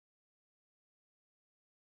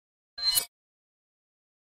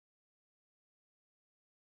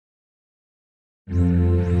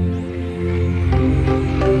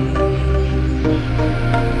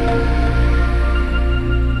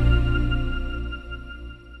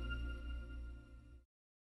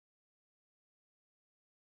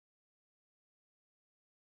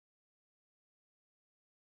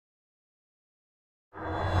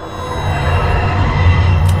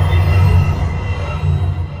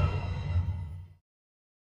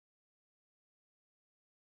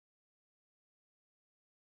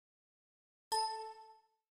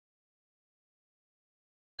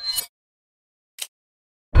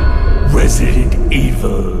Resident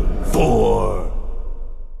Evil 4.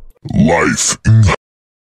 Life in the...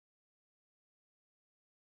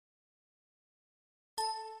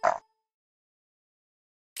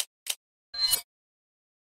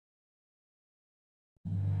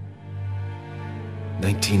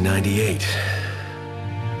 "1998.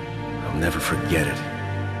 I'll never forget it.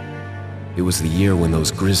 It was the year when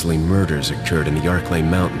those grisly murders occurred in the Arklay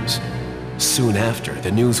Mountains. Soon after, the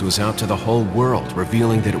news was out to the whole world,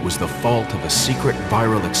 revealing that it was the fault of a secret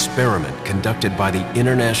viral experiment conducted by the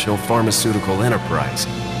international pharmaceutical enterprise,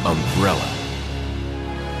 Umbrella.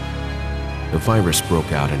 The virus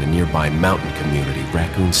broke out in a nearby mountain community,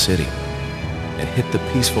 Raccoon City, and hit the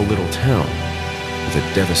peaceful little town with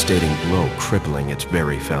a devastating blow crippling its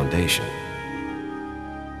very foundation.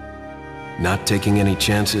 Not taking any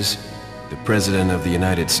chances, the President of the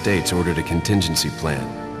United States ordered a contingency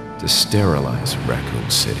plan to sterilize Raccoon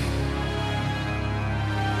City.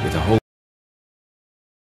 With a whole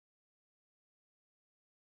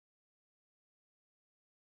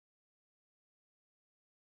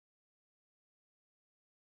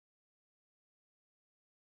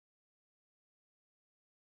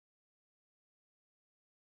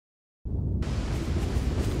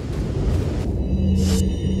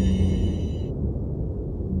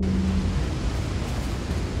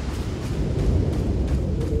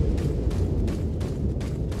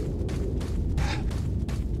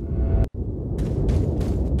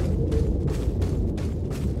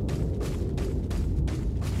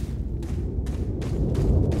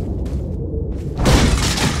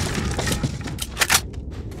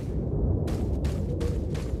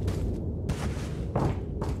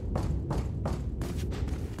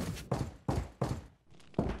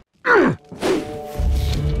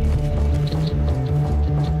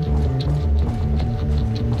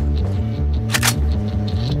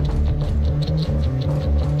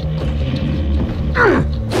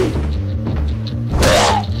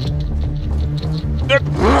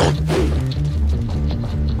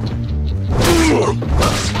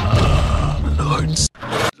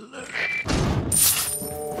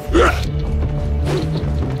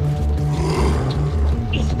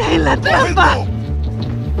 ¡Está en la trampa!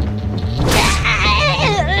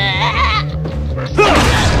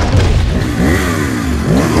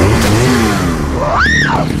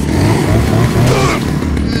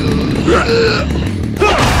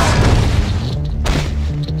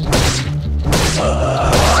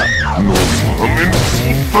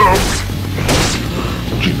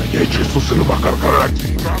 Quien haya hecho esto se lo va a cargar a la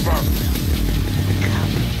chingada.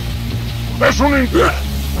 ¡Es un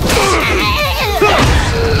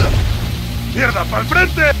 ¡Mierda, pa'l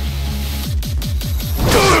frente!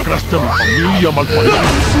 ¡Masacraste a mi familia, malparido de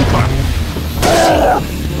puta!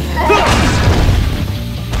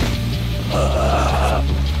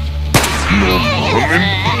 ¡No mames,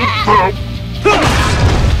 puta!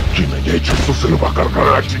 Quien haya hecho esto se lo va a cargar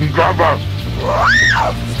a la chingada.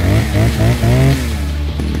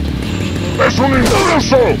 ¡Es un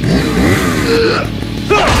intruso!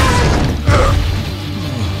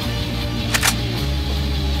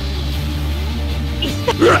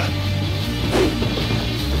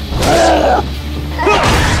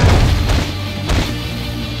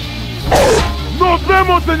 ¡Nos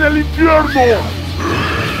vemos en el infierno!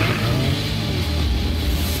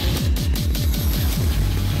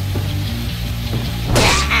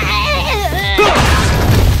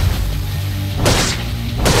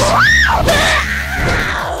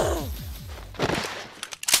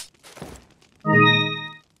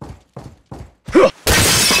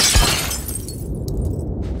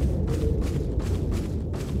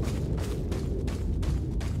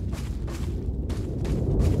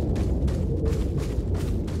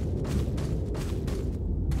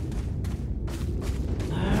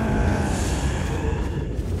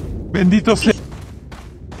 Bendito sea.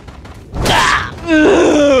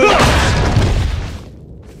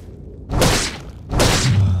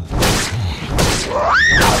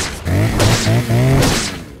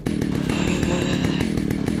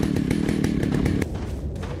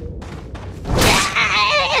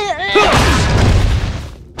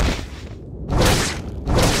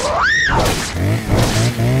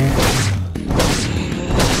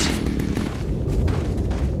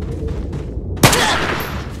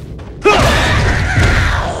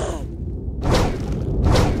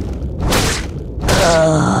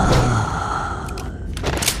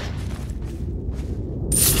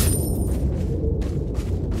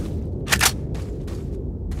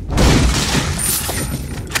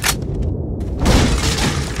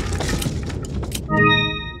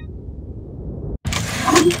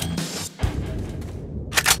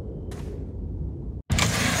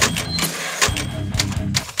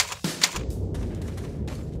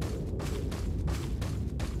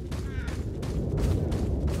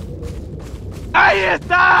 ¡Ahí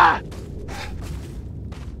está!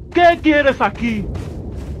 ¿Qué quieres aquí?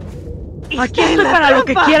 Aquí estoy para lo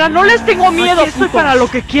que quieran, no les tengo miedo. Aquí estoy para lo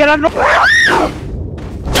que quieran, no.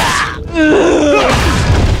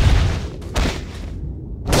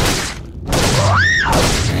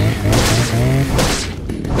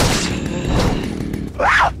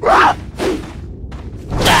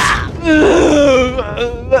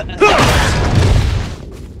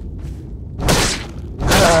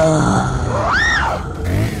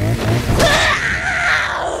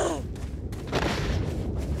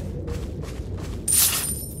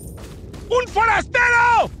 ¡Un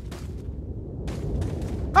forastero!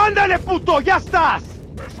 ¡Ándale, puto! ¡Ya estás!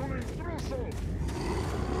 ¡Es un intruso!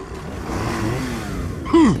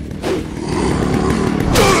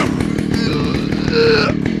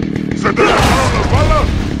 ¡Se te bajaron las balas!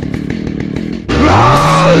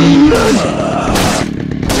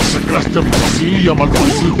 ¡Masacraste a mi familia,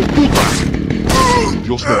 malparido hijo puta!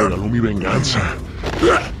 Dios me regaló mi venganza.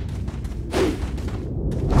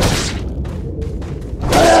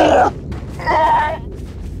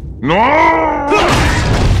 ¡No!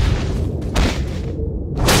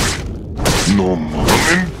 ¡No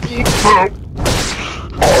mames, puta!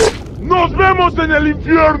 ¡Nos vemos en el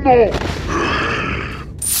infierno!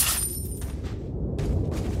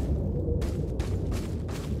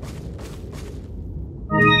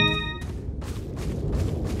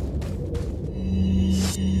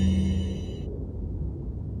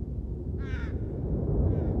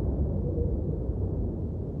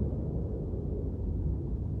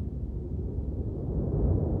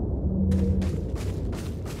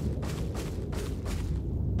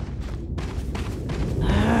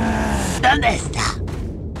 ¿Dónde está?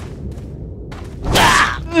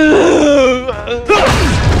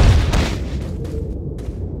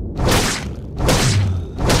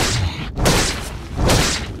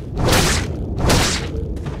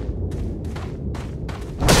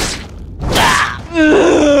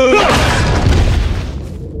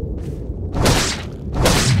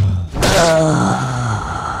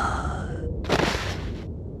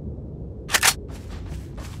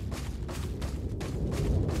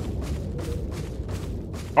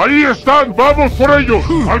 ¡Ahí están! ¡Vamos por ellos!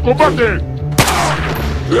 ¡Al combate!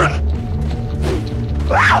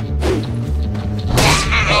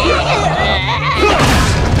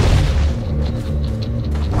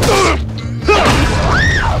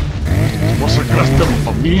 ¡Masacraste a mi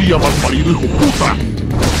familia, malparido hijo puta!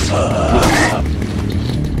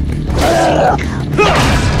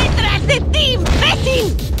 ¡Detrás de ti,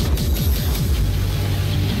 imbécil!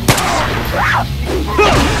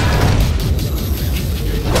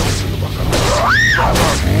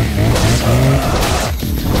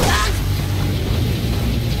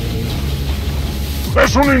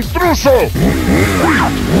 ¡Es un intruso!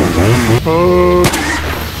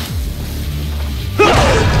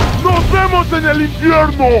 ¡Nos vemos en el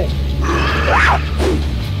infierno!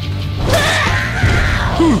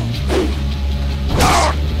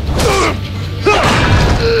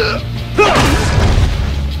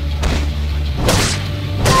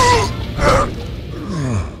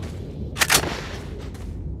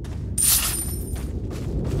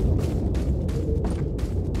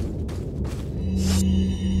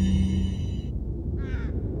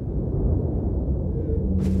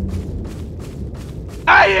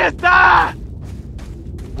 ¡Ahí está!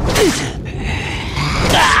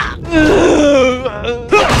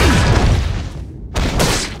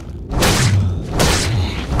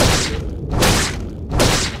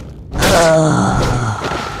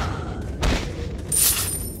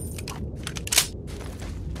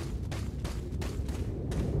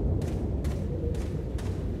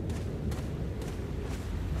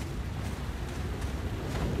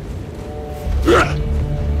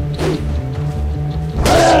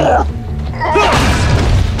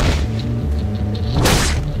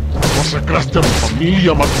 Masacraste a mi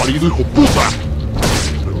familia, malparido hijo puta.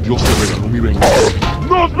 Pero Dios te regaló mi venganza.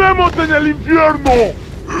 ¡Nos vemos en el infierno!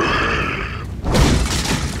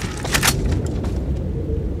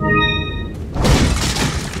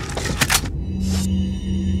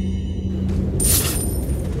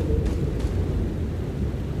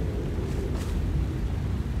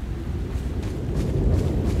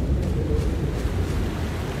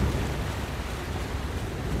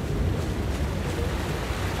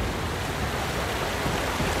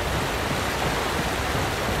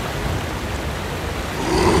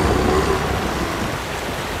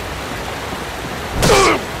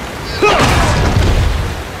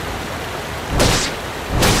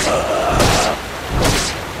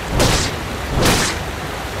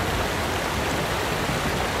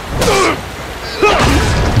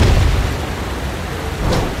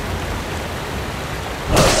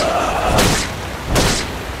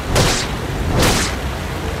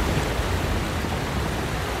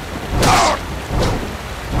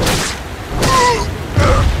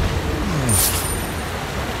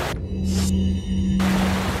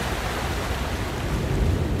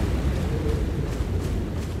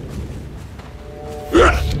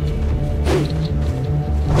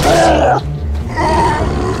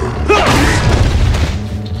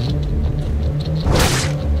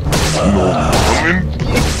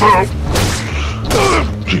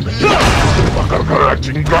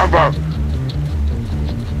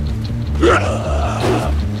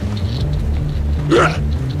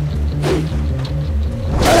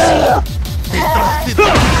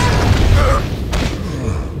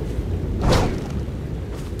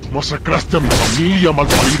 a mi familia,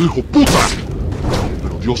 malparido hijo puta.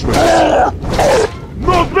 Pero Dios me...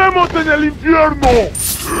 ¡Nos vemos en el infierno!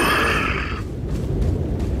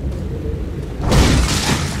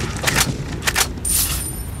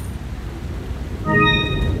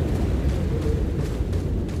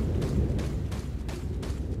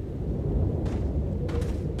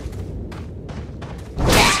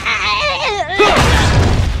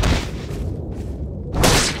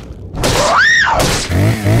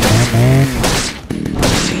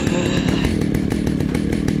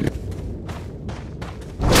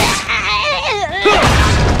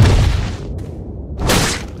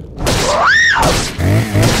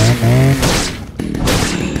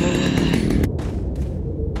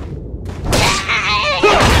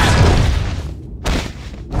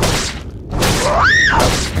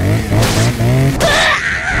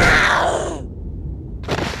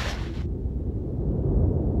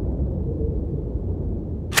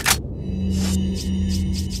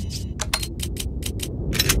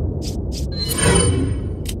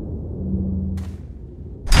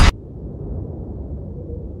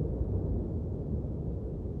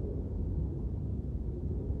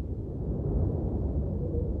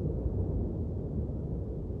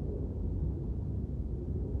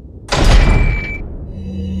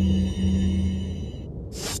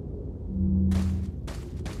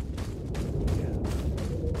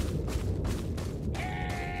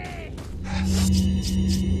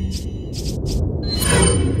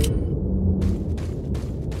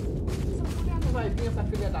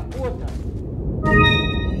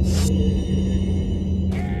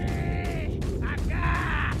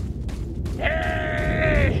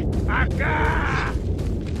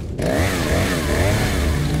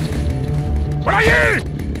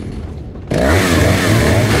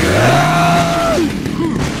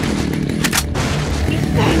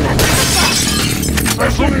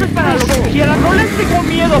 Esto es para lo que quieran, no les tengo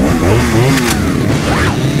miedo.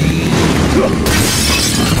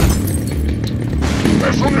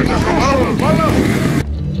 ¡Eso que te robaron las balas!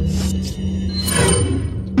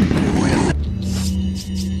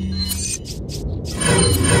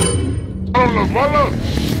 ¡Las balas!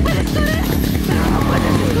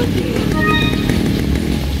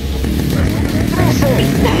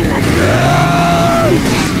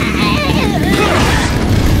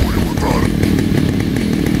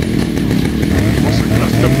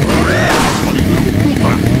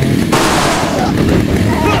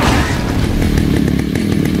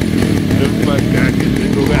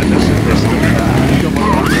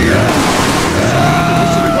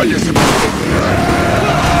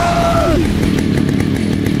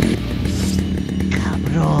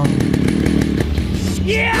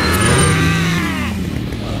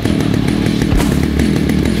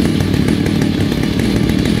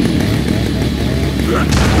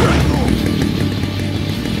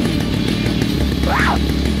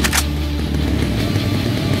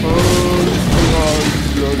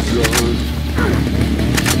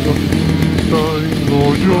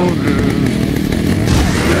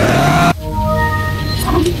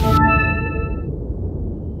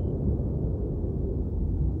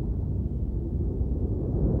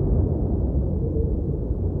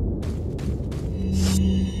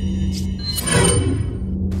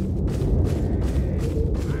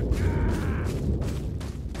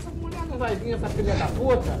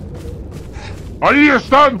 ¡Ahí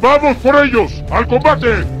están! ¡Vamos por ellos! ¡Al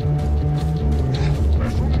combate!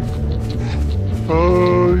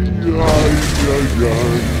 ¡Ay, ay, ay,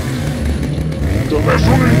 ay! ¡Es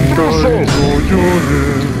un intruso! ¡No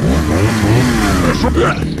llores! ¡Es un... ¡Te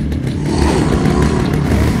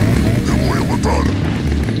voy a matar!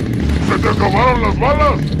 ¡Se te acabaron las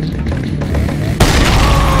balas!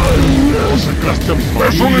 ¡No sacaste a mi familia!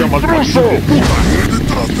 ¡Es un intruso!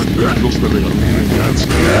 ¡Detrás de ti! ¡Dios te regaló mi venganza!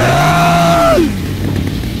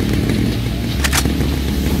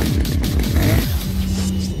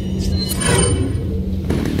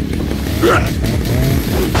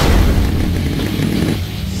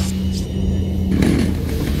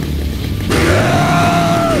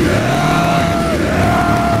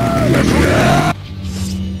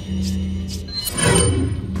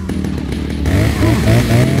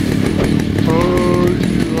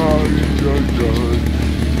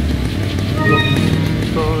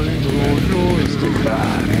 Esto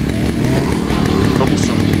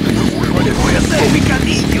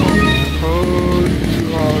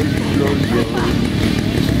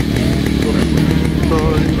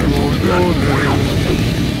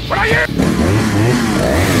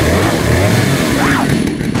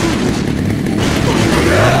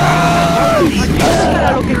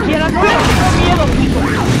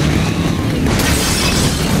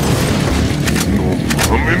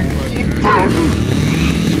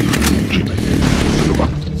China y esto se lo va.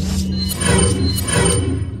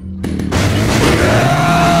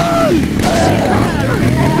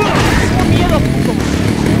 Tengo miedo, puto.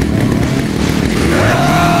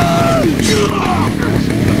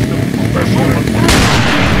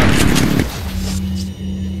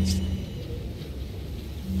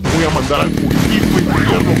 Voy a mandar al puritito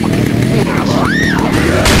infierno para que te pudras.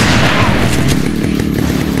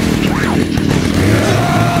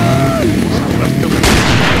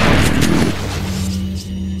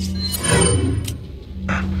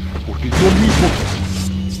 Porque yo mismo...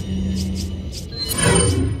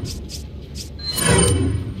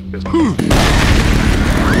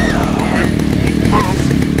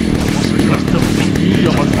 Masacraste a mi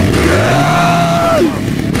familia, malvado.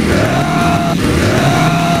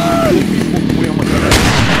 Voy a matar a él.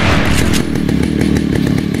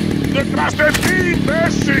 ¡Detrás de ti,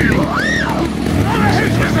 imbécil! ¡No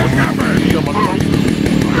dejes que se escape!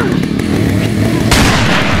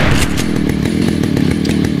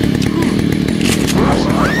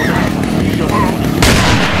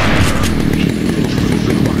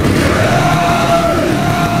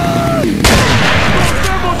 ¡Nos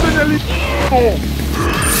vemos en el infierno!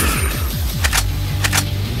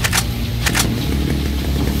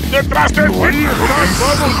 ¡Detrás de ti!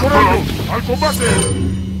 ¡Vamos por ellos! ¡Al combate!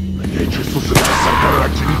 De hecho, eso se va a sacar la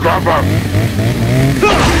chingada.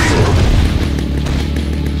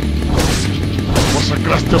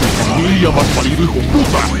 Masacraste a mi familia, malparido hijo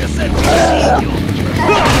puta. Voy a hacer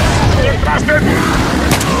 ¡detrás de ti!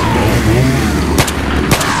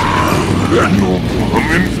 No,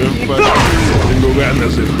 tengo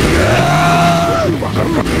ganas de...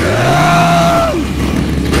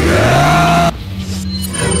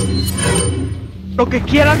 Lo que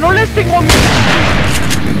quieran, no les tengo miedo.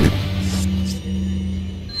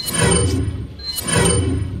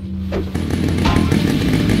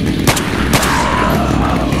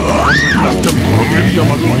 Masacraste a mi familia,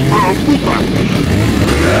 malparido puta.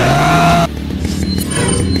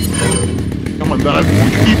 Voy a mandar al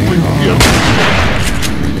puritito infierno.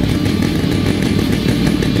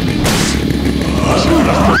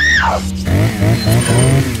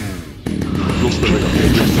 Dios te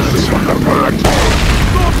bendiga, esto se va a cargar la chingada.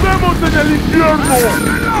 ¡Nos vemos en el infierno!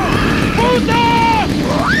 ¡Puta!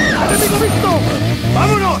 ¡Enemigo visto!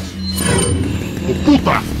 ¡Vámonos! ¡Oh,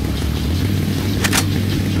 puta!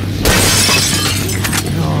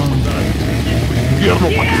 Infierno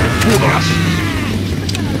para que te pudras.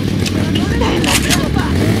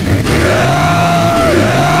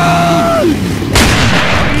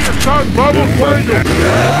 ¡Ahí están! ¡Vamos por ellos!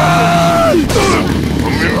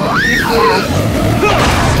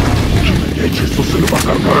 China y esto se le va a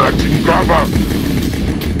cargar la chingada.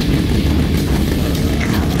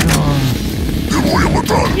 ¡Te voy a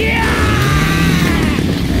matar!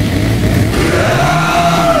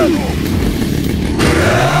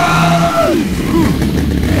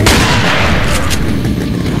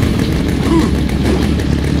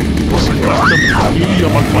 Masacraste a mi familia,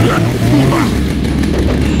 malparido puta.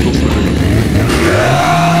 Dios te bendiga.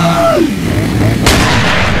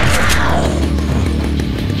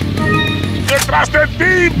 ¡Detrás de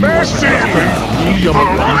ti, imbécil! ¡Familia,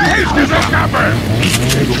 malparido! ¡Que se escape!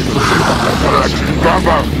 Esto se va a cargar la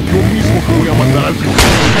chingada. Yo mismo te voy a mandar al infierno.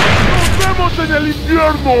 ¡Nos vemos en el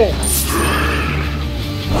infierno!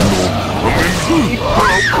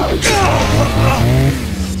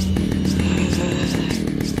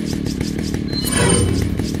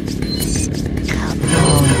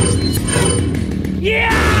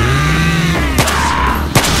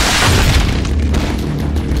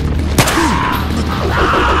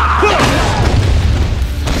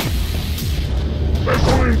 ¡Es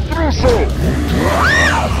un intruso!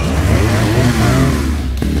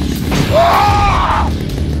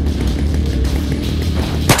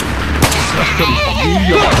 ¡Masacraste a mi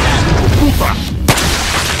familia, hijo puta!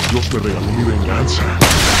 Dios me regaló mi venganza.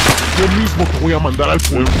 Yo mismo te voy a mandar al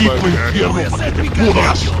puritito infierno para que te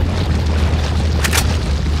pudras.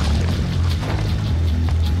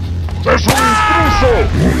 ¡Es un intruso!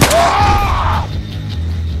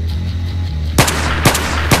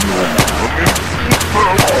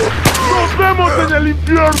 ¡Nos vemos en el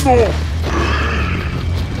infierno!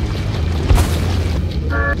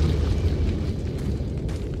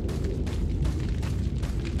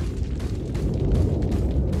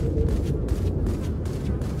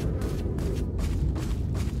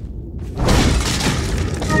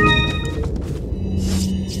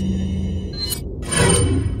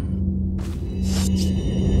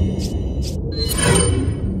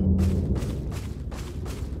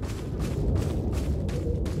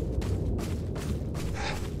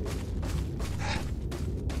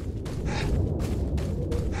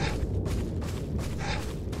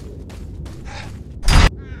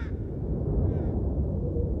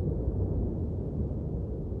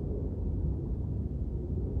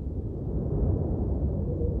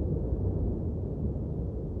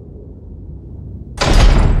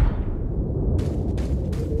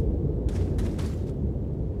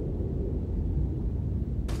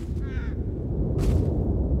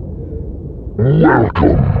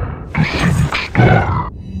 Welcome to Civic Star.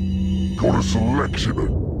 Got a selection of...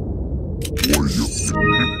 What are you...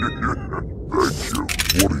 Thank you.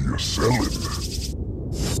 What are you selling?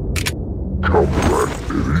 Come